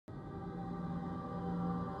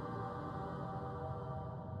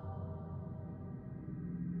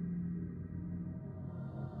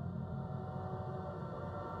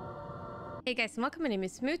Hey guys, welcome. My name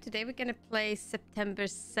is Smooth. Today we're gonna play September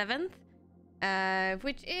 7th,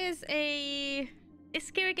 which is a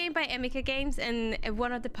scary game by Emika Games and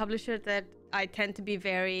one of the publishers that I tend to be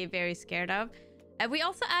very, very scared of. We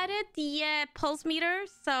also added the pulse meter,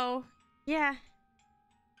 so yeah.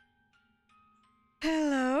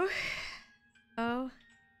 Hello. Oh.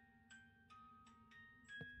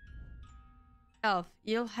 Elf,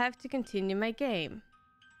 you'll have to continue my game.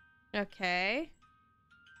 Okay.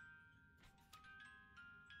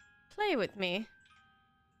 Play with me.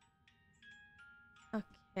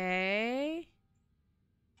 Okay.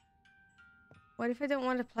 What if I don't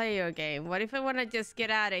want to play your game? What if I want to just get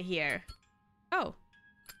out of here? Oh.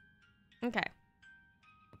 Okay.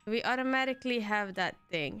 We automatically have that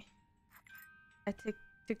thing. I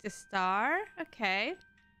took the star. Okay.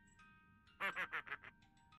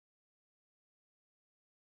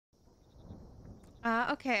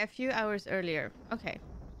 Okay, a few hours earlier. Okay.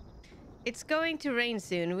 It's going to rain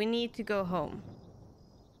soon. We need to go home.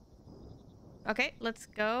 Okay, let's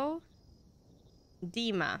go.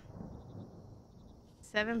 Dima.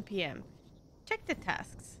 7 p.m. Check the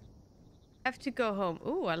tasks. Have to go home.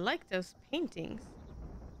 Ooh, I like those paintings.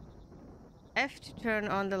 F to turn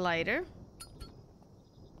on the lighter.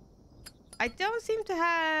 I don't seem to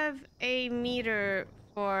have a meter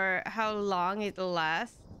for how long it'll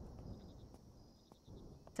last.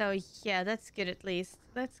 So yeah, that's good at least.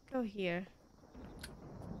 Let's go here.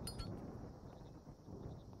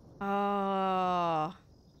 Oh.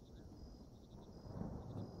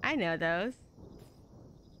 I know those.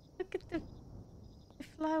 Look at the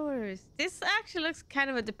flowers. This actually looks kind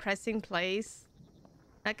of a depressing place.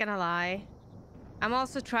 Not gonna lie. I'm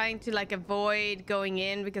also trying to like avoid going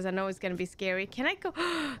in because I know it's gonna be scary. Can I go?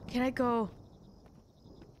 Can I go?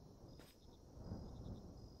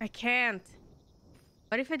 I can't.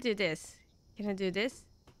 What if I do this? Can I do this?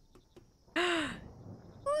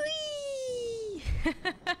 Whee!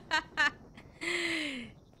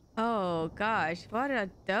 Oh gosh, what are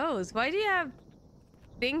those? Why do you have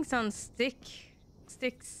things on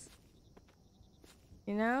sticks?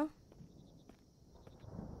 You know?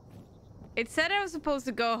 It said I was supposed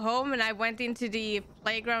to go home and I went into the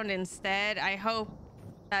playground instead. I hope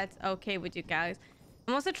that's okay with you guys.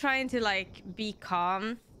 I'm also trying to like be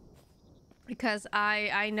calm because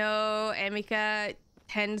I know Emika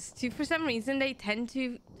tends to, for some reason, they tend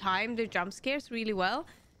to time their jump scares really well.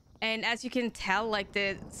 And as you can tell, like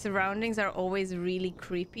the surroundings are always really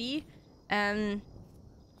creepy. Even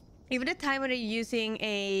the time when they're using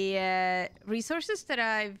a resources that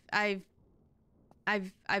I've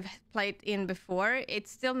played in before, they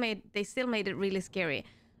still made it really scary.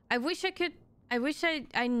 I wish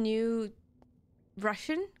I knew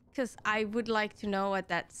Russian because I would like to know what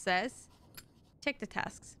that says. Check the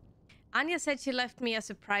tasks. Anya said she left me a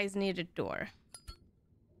surprise near the door.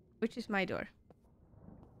 Which is my door?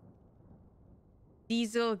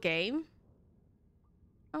 Diesel game.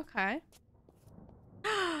 Okay.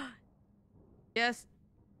 Just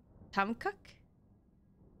Tamkuk?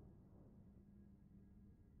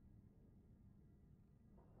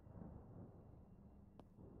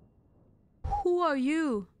 Who are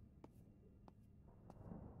you?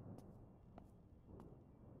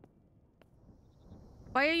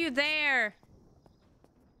 Why are you there?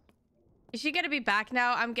 Is she gonna be back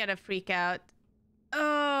now? I'm gonna freak out.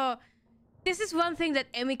 Oh, this is one thing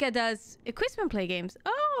that Emika does. Equipment play games.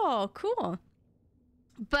 Oh, cool.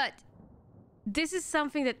 But this is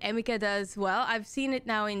something that Emika does well. I've seen it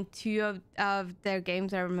now in two of their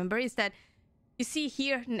games. I remember is that you see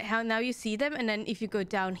here how now you see them, and then if you go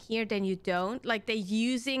down here, then you don't. Like they're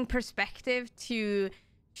using perspective to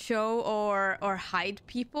show or hide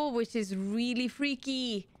people, which is really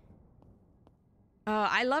freaky.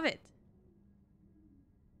 I love it.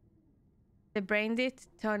 The brain it,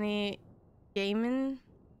 Tony Gaiman.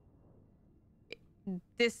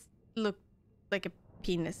 This looked like a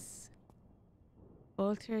penis.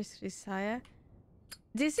 Walter's Risaya.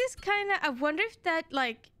 This is kind of, I wonder if that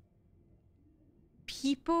like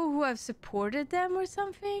people who have supported them or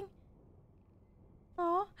something.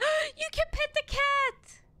 Oh, you can pet the cat.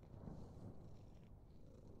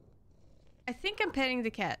 I think I'm petting the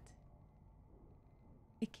cat.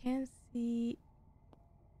 I can't see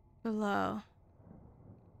below.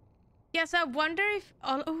 Yes, I wonder if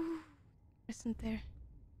all. Oh, isn't there?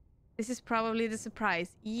 This is probably the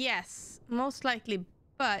surprise. Yes, most likely.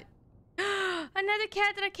 But another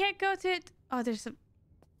cat that I can't go to it. Oh, there's a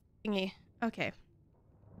thingy. Okay.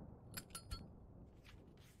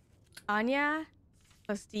 Anya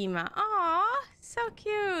plus Dima. Aw, so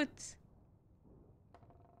cute.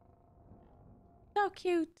 So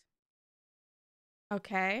cute.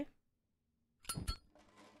 Okay.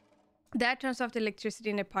 That turns off the electricity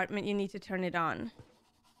in the apartment. You need to turn it on.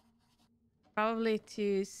 Probably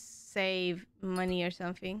to save money or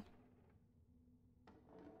something.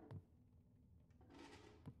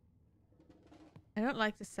 I don't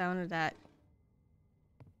like the sound of that.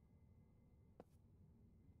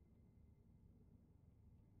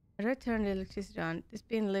 How do I turn the electricity on? It's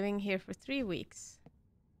been living here for 3 weeks.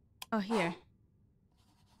 Oh, here.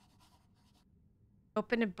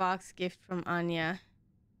 Open a box gift from Anya.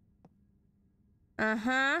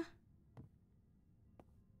 Uh-huh.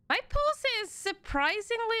 My pulse is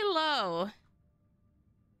surprisingly low.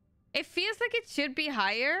 It feels like it should be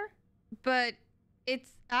higher, but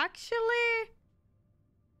it's actually...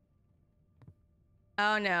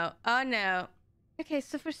 Oh no. Oh no. Okay,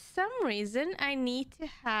 so for some reason I need to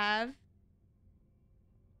have...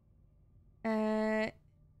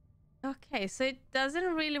 Okay, so it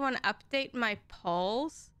doesn't really want to update my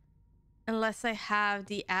pulse unless I have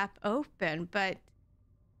the app open, but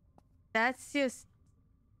that's just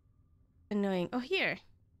annoying. Oh, here.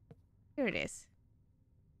 Here it is.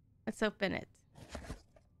 Let's open it.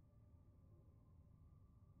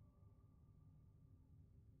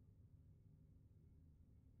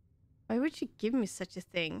 Why would she give me such a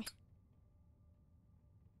thing?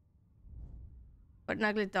 What an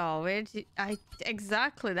ugly doll. Where did I...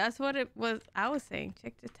 Exactly, that's what it was. I was saying.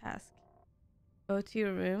 Check the task. Go to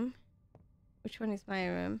your room. Which one is my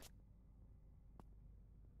room?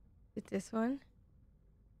 Is it this one?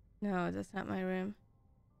 No, that's not my room.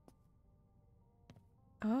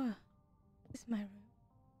 Oh, this is my room.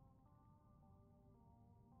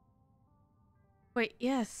 Wait,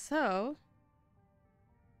 yeah, so...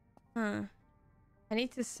 Huh. I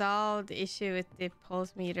need to solve the issue with the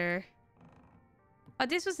pulse meter. Oh,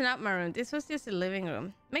 this was not my room. This was just a living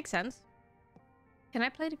room. Makes sense. Can I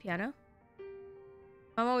play the piano?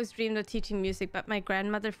 Mom always dreamed of teaching music, but my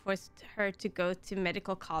grandmother forced her to go to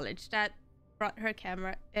medical college. Dad brought her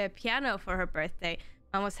piano for her birthday.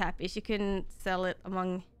 Mom was happy. She couldn't sell it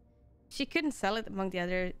among the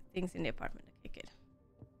other things in the apartment. Okay, good.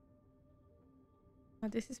 Oh,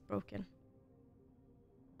 this is broken.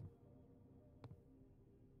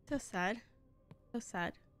 So sad. So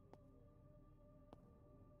sad.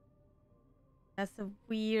 That's a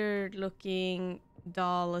weird looking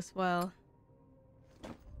doll as well.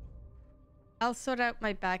 I'll sort out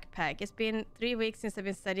my backpack. It's been 3 weeks since I've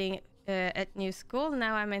been studying at new school.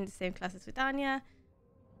 Now I'm in the same classes with Anya.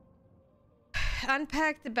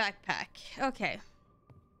 Unpack the backpack. Okay.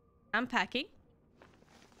 I'm packing.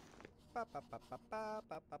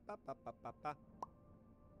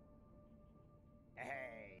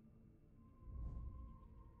 Hey.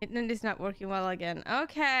 Internet is not working well again.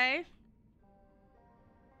 Okay.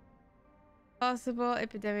 Possible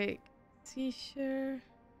epidemic seizure.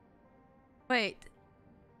 Wait.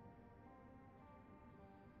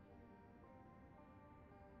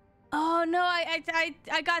 Oh no,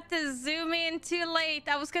 I got to zoom in too late.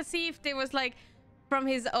 I was gonna see if there was like from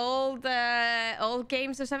his old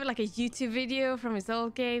games or something, like a YouTube video from his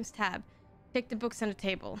old games. Tab. Check the books on the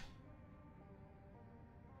table.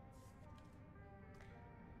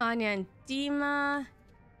 Anya and Dima.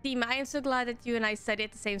 Dima, I am so glad that you and I study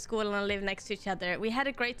at the same school and live next to each other. We had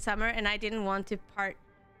a great summer and I didn't want to part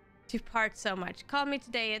so much. Call me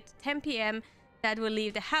today at 10 p.m. Dad will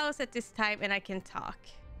leave the house at this time and I can talk.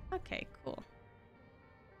 Okay, cool.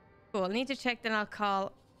 Cool. Need to check, then I'll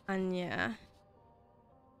call Anya.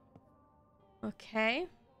 Okay.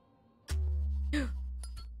 The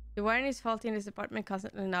wiring is faulty in this apartment,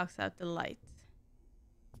 constantly knocks out the light.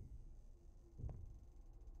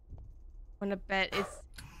 Wanna bet it's...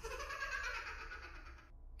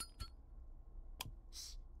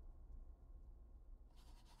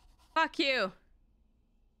 Fuck you!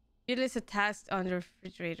 Usually it's a task on the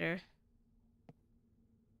refrigerator.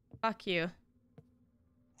 Fuck you.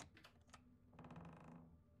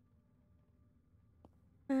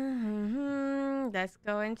 Let's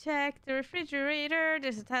go and check the refrigerator.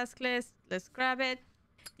 There's a task list. Let's grab it.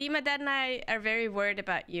 Dima, Dad and I are very worried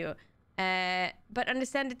about you. But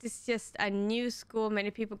understand that it's just a new school. Many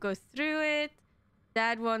people go through it.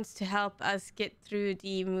 Dad wants to help us get through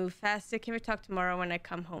the move faster. Can we talk tomorrow when I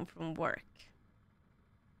come home from work?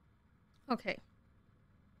 Okay.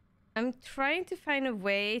 I'm trying to find a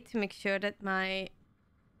way to make sure that my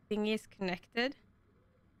thingy is connected.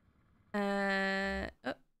 Oh,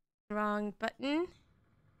 wrong button.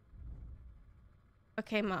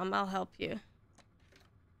 Okay, Mom, I'll help you.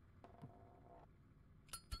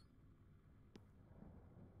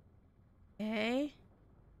 Okay.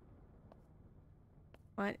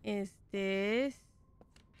 What is this?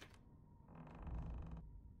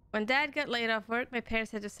 When Dad got laid off work, my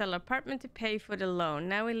parents had to sell an apartment to pay for the loan.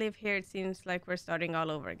 Now we live here. It seems like we're starting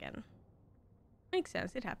all over again. Makes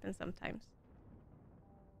sense. It happens sometimes.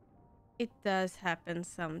 It does happen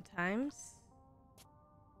sometimes.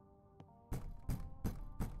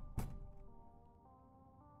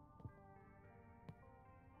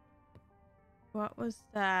 What was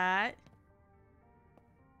that?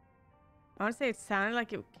 I want to say it sounded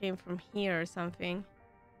like it came from here or something.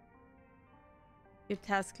 View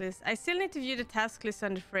task list. I still need to view the task list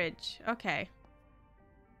on the fridge. Okay.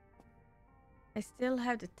 I still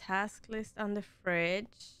have the task list on the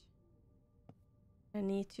fridge. I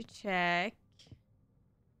need to check.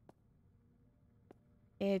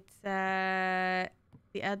 It's the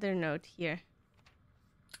other note here.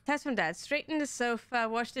 Task from Dad. Straighten the sofa,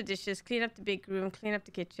 wash the dishes, clean up the big room, clean up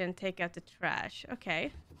the kitchen, take out the trash.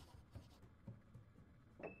 Okay.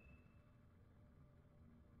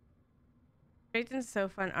 Straighten the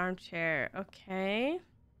sofa and armchair. Okay.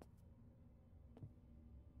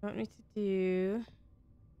 What me to do?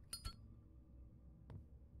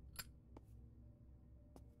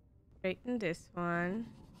 Straighten this one.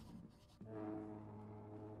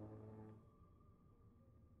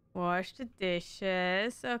 Wash the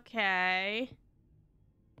dishes. Okay.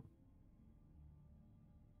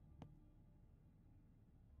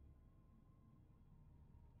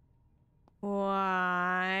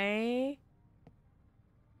 Why?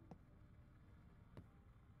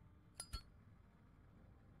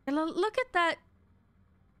 Hello, look at that.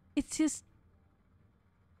 It's just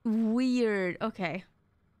weird. Okay.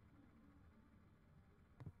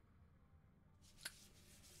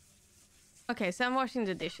 Okay, so I'm washing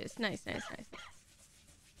the dishes. Nice, nice, nice.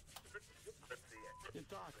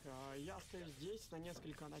 Итак, я стою здесь на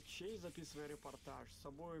несколько ночей, записывая репортаж. С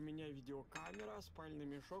собой у меня видеокамера, спальный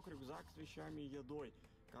мешок, рюкзак с вещами и едой.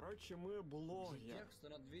 Короче, мы блогеры. Текста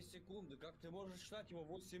на 2 секунды. Как ты можешь читать его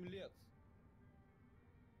 8 лет?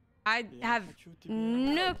 I have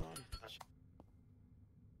no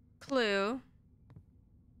clue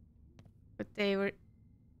what they were.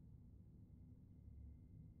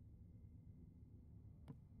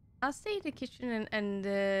 I'll stay in the kitchen and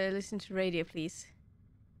listen to radio, please.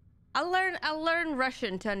 I'll learn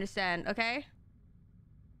Russian to understand, okay?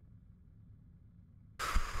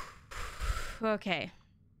 Okay.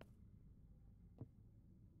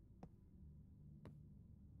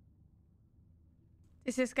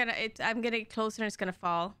 This is gonna I'm gonna get closer and it's gonna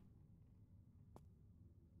fall.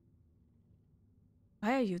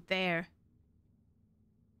 Why are you there?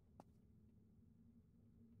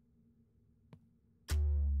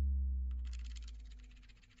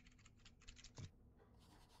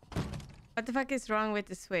 What the fuck is wrong with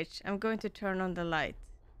the switch? I'm going to turn on the light.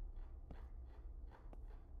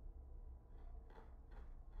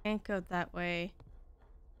 Can't go that way.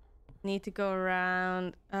 Need to go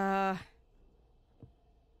around.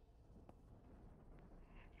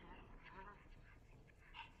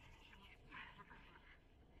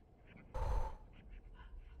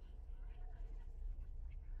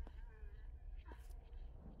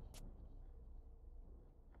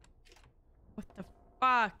 What the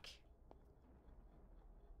fuck?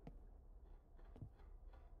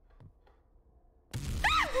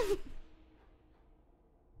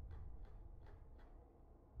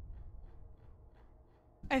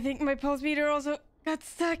 I think my pulse meter also got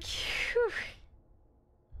stuck. Whew.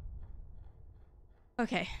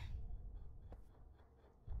 Okay.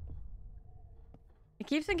 It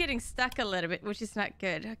keeps on getting stuck a little bit, which is not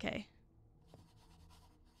good. Okay.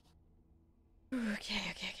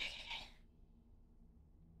 Okay.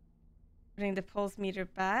 Putting the pulse meter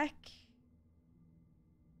back.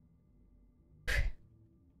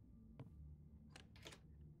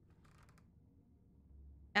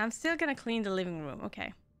 I'm still gonna clean the living room.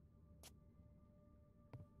 Okay.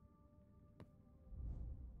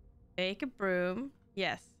 Take a broom.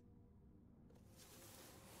 Yes.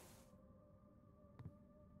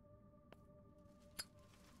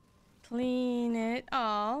 Clean it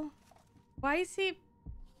all. Why is he...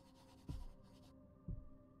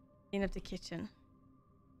 Clean up the kitchen.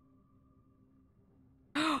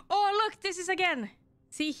 Oh, look! This is again!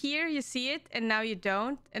 See here, you see it, and now you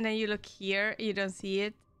don't. And then you look here, you don't see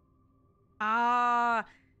it. Ah...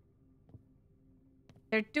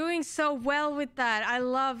 They're doing so well with that. I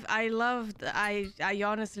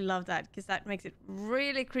honestly love that because that makes it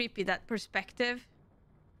really creepy, that perspective.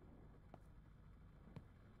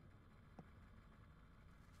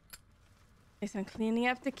 Okay, so I'm cleaning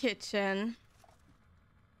up the kitchen.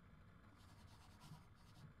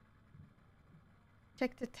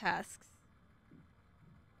 Check the tasks.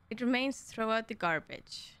 It remains to throw out the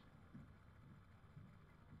garbage.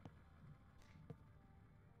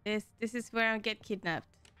 This is where I get kidnapped.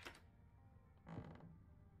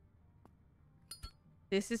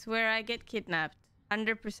 This is where I get kidnapped.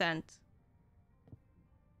 100%.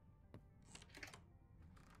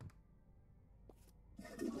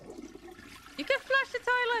 You can flush the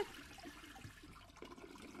toilet.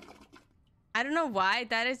 I don't know why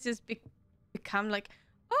that has just become like,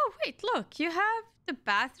 oh wait, look, you have the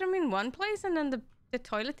bathroom in one place and then the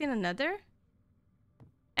toilet in another.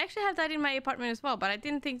 I actually have that in my apartment as well, but I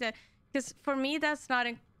didn't think that, because for me that's not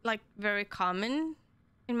like very common,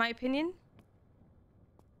 in my opinion.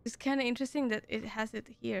 It's kind of interesting that it has it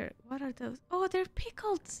here. What are those? Oh, they're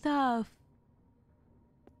pickled stuff.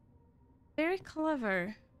 Very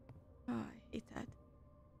clever. Oh, I hate that.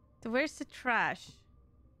 So where's the trash?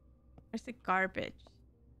 Where's the garbage?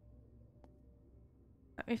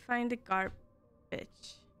 Let me find the garbage. I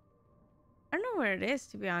don't know where it is,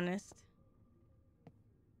 to be honest.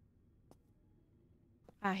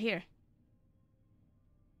 Ah, here.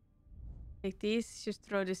 Take these. Just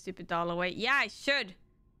throw this stupid doll away. Yeah, I should.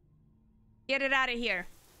 Get it out of here.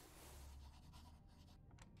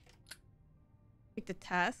 Pick the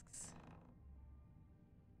tasks.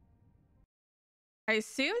 I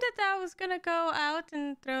assumed that was gonna go out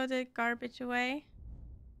and throw the garbage away.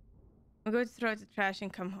 I'm going to throw the trash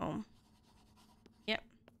and come home. Yep.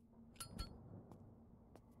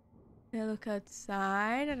 I look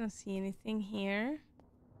outside. I don't see anything here.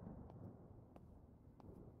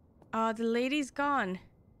 Oh, the lady's gone.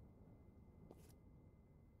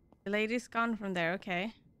 The lady's gone from there.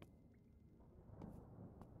 Okay.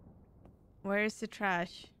 Where is the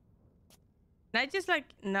trash? Can I just like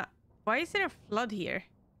not... Why is there a flood here?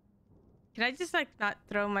 Can I just like not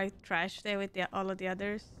throw my trash there with all of the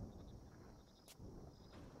others?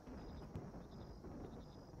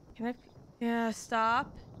 Can I... Yeah,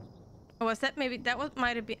 stop. Oh, was that maybe... That was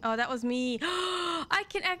might have been... Oh, that was me. I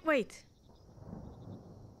can act... Wait.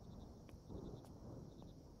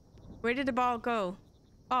 Where did the ball go?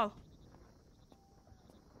 Ball.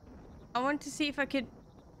 I want to see if I could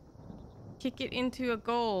kick it into a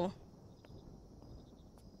goal.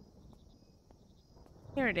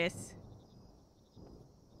 Here it is.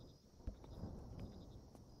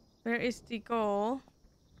 Where is the goal?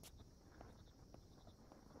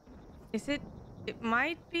 Is it... It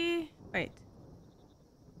might be... Wait.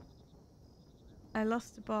 I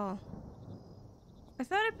lost the ball. I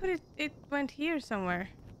thought I put it... It went here somewhere.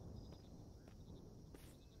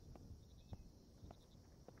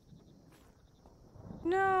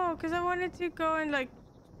 No, because I wanted to go and like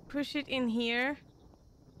push it in here.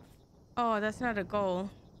 Oh, that's not a goal.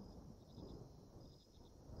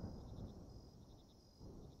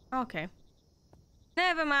 Okay.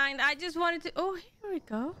 Never mind. I just wanted to... Oh, here we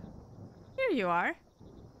go. Here you are.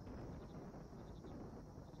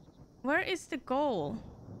 Where is the goal?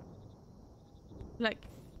 Like,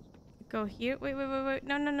 go here. Wait.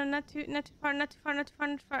 No, not too far, not too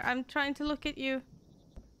far. I'm trying to look at you.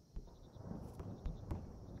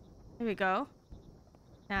 Here we go.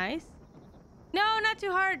 Nice. No, not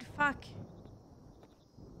too hard. Fuck.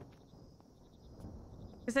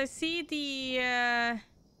 Because I see the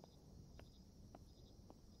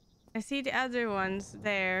I see the other ones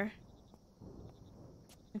there.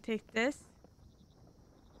 I take this.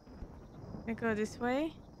 I go this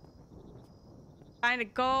way. Find a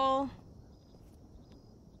goal.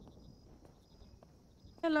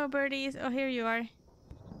 Hello, birdies. Oh, here you are.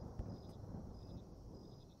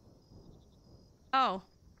 Oh.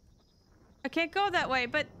 I can't go that way,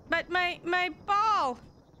 but my ball.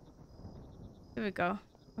 Here we go.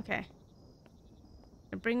 Okay.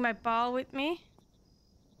 I bring my ball with me.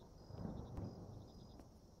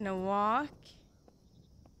 Gonna walk.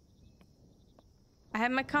 I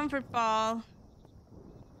have my comfort ball.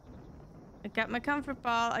 I got my comfort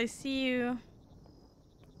ball. I see you.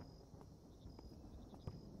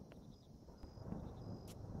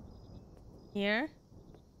 Here.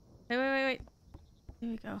 Wait. Here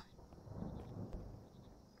we go.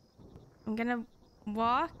 I'm gonna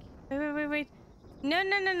walk. Wait.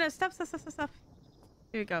 No. Stop.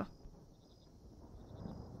 Here we go.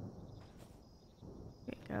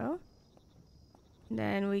 Here we go.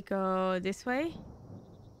 Then we go this way.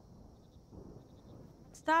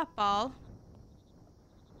 Stop, ball.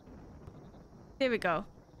 There we go.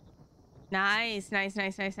 Nice.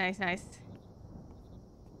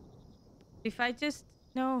 If I just...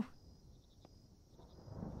 No.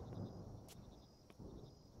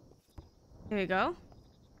 Here we go.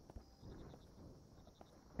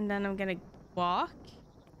 And then I'm gonna walk.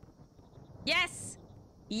 Yes!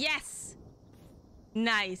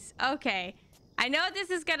 Nice. Okay. I know this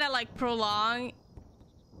is gonna like prolong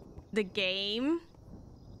the game.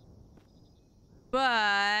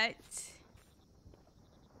 But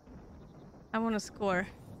I want to score.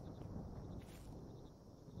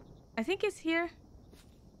 I think it's here.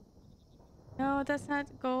 No, that's not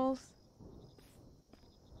goals.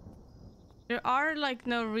 There are like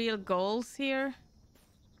no real goals here.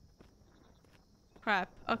 Crap.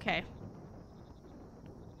 Okay.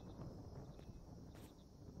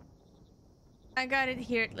 I got it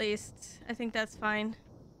here at least. I think that's fine.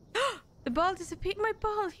 The ball disappeared. My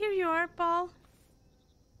ball. Here you are, ball.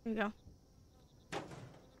 Here we go.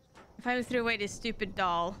 I finally threw away this stupid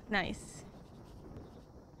doll. Nice.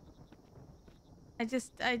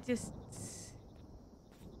 I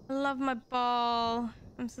love my ball.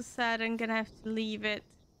 I'm so sad I'm gonna have to leave it.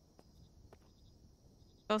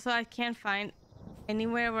 Also, I can't find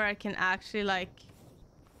anywhere where I can actually like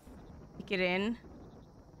pick it in.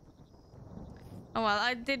 Oh well,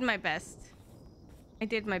 I did my best. I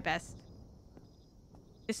did my best.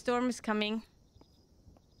 The storm is coming.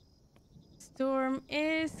 Storm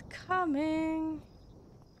is coming.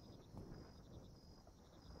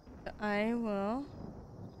 I will.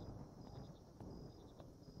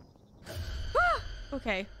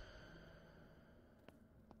 Okay.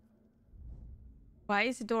 Why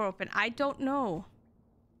is the door open? I don't know.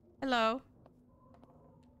 Hello.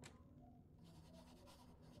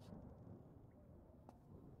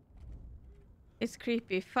 It's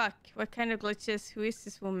creepy. Fuck. What kind of glitches? Who is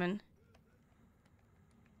this woman?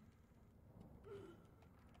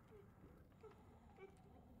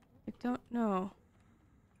 I don't know.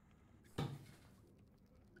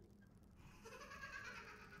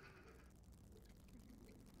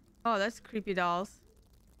 Oh, that's creepy dolls.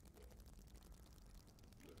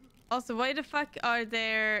 Also, why the fuck are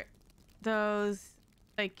there those,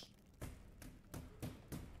 like...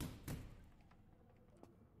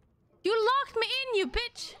 You locked me in, you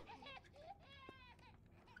bitch!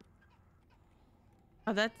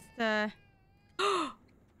 Oh, that's the...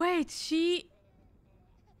 Wait, she...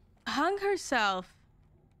 hung herself.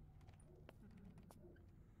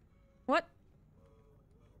 What?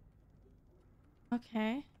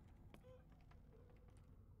 Okay.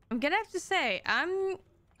 I'm gonna have to say, I'm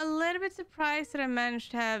a little bit surprised that I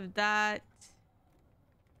managed to have that...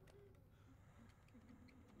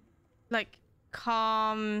 like,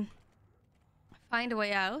 calm... find a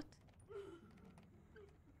way out.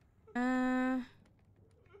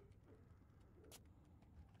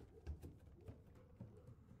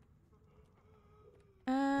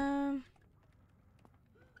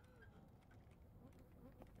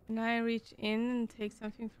 Can I reach in and take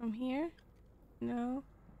something from here? No.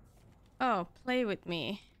 Oh, play with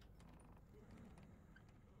me.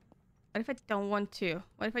 What if I don't want to?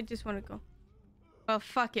 What if I just want to go? Well,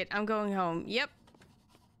 fuck it. I'm going home. Yep.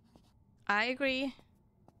 I agree.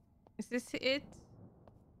 Is this it?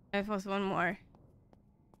 It was one more.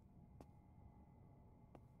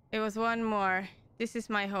 It was one more. This is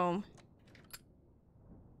my home.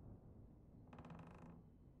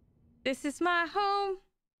 This is my home.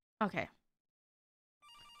 Okay.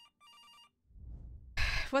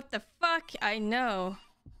 What the fuck? I know.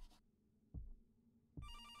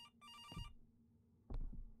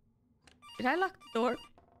 Did I lock the door?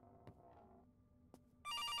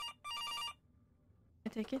 I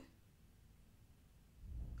take it.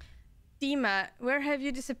 Dima, where have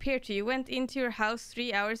you disappeared to? You went into your house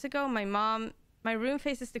 3 hours ago. My room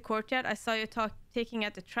faces the courtyard. I saw you taking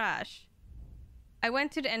out the trash. I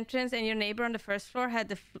went to the entrance and your neighbor on the first floor had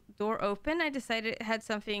the door open. I decided it had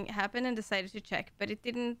something happen and decided to check, but it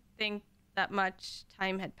didn't think that much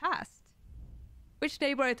time had passed. Which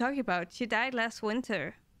neighbor are you talking about? She died last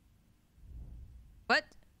winter. What?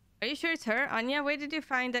 Are you sure it's her? Anya, where did you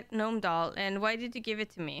find that gnome doll and why did you give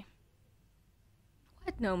it to me?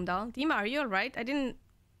 What gnome doll? Dima, are you alright? I didn't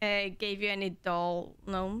give you any doll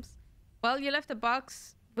gnomes. Well, you left a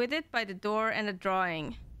box with it by the door and a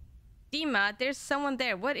drawing. Dima, there's someone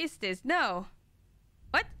there. What is this? No.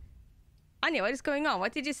 What? Anya, what is going on?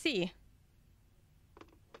 What did you see?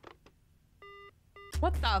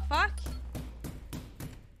 What the fuck?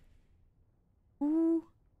 Who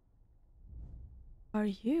are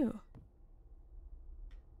you?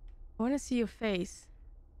 I want to see your face.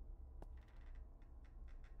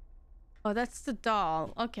 Oh, that's the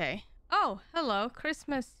doll. Okay. Oh, hello.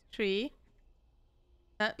 Christmas tree.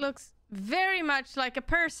 That looks very much like a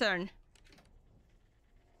person.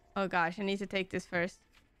 Oh gosh, I need to take this first.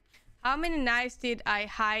 How many knives did I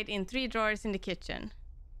hide in 3 drawers in the kitchen?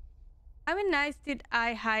 How many knives did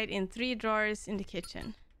I hide in 3 drawers in the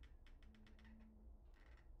kitchen?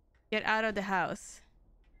 Get out of the house.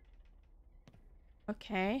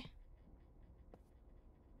 Okay.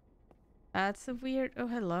 That's a weird... Oh,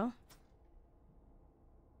 hello.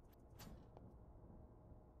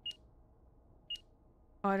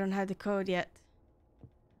 Oh, I don't have the code yet.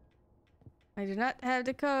 I do not have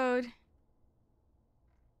the code.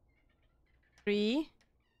 3.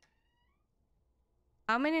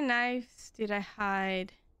 How many knives did I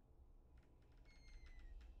hide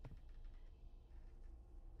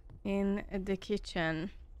in the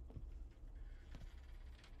kitchen?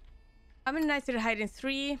 How many knives did I hide in?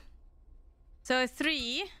 3. So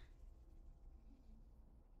 3.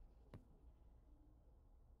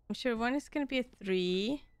 I'm sure one is gonna be a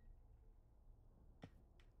 3.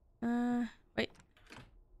 Wait.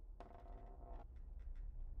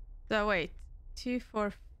 So wait. 2,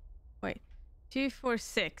 4. Wait. 2, 4,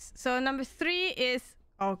 6. So number 3 is,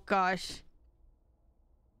 oh gosh,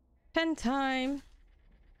 10 time.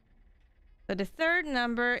 So the third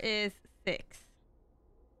number is 6.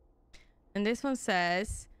 And this one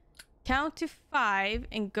says, count to 5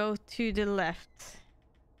 and go to the left.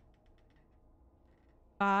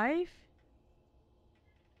 5.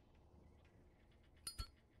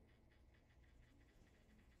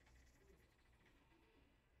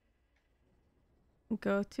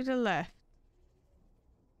 Go to the left.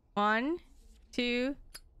 1, 2,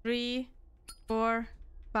 3, 4,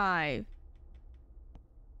 5.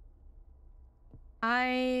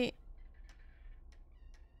 I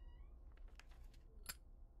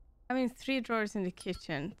mean 3 drawers in the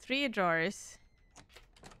kitchen. 3 drawers.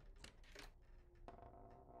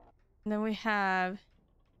 And then we have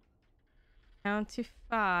count to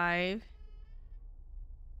 5.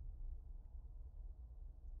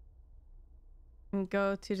 And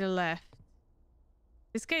go to the left.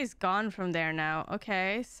 This guy is gone from there now.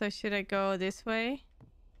 Okay, so should I go this way?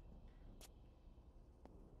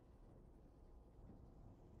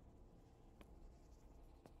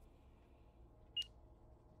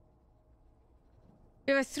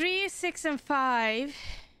 We have 3, 6, and 5.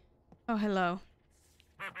 Oh, hello.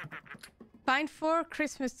 Find 4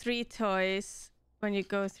 Christmas tree toys when you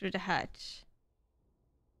go through the hatch.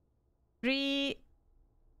 3.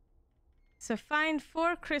 So find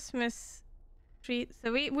 4 Christmas tree.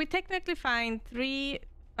 So we technically find 3,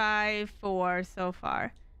 5, 4 so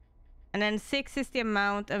far. And then 6 is the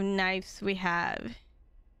amount of knives we have.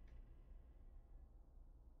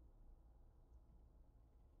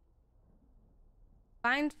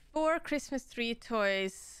 Find 4 Christmas tree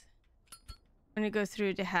toys when you go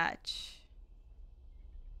through the hatch.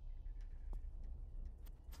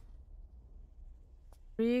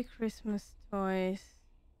 Three Christmas toys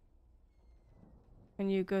when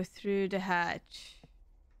you go through the hatch.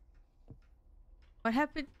 What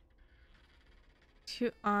happened to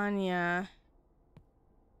Anya?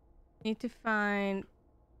 Need to find...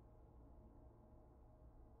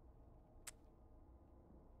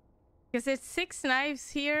 Because it's 6 knives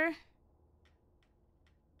here.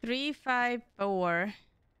 3, 5, 4.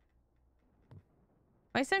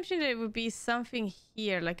 My assumption that it would be something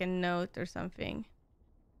here, like a note or something.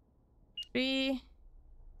 3,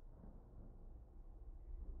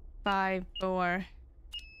 5, 4.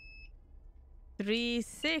 3,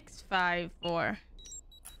 6, 5, 4.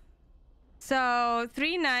 So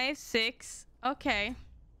 3 knives, 6. Okay.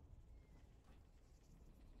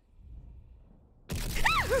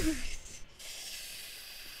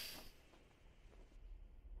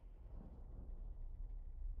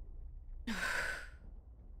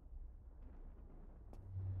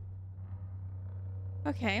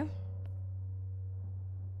 Okay.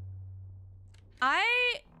 I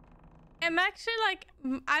am actually like,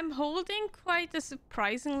 I'm holding quite a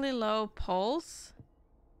surprisingly low pulse.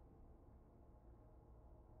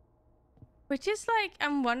 Which is like,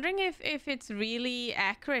 I'm wondering if it's really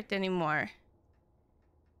accurate anymore.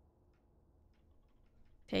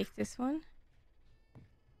 Take this one.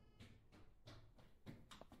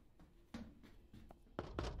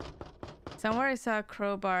 Somewhere I saw a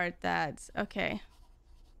crowbar at Dad's. Okay.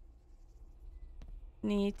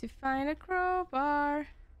 Need to find a crowbar.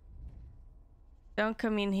 Don't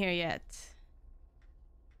come in here yet.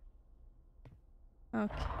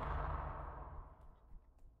 Okay.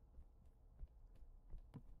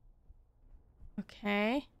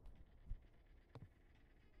 Okay.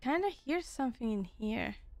 Kinda hear something in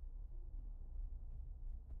here.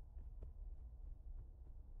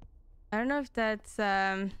 I don't know if that's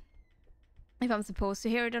if I'm supposed to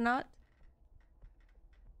hear it or not.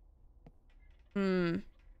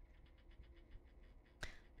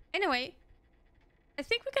 Anyway, I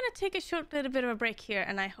think we're gonna take a short little bit of a break here,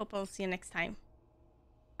 and I hope I'll see you next time.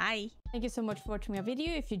 Bye. Thank you so much for watching my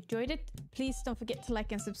video. If you enjoyed it, please don't forget to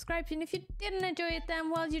like and subscribe. And if you didn't enjoy it, then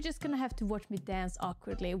well, you're just gonna have to watch me dance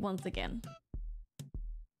awkwardly once again.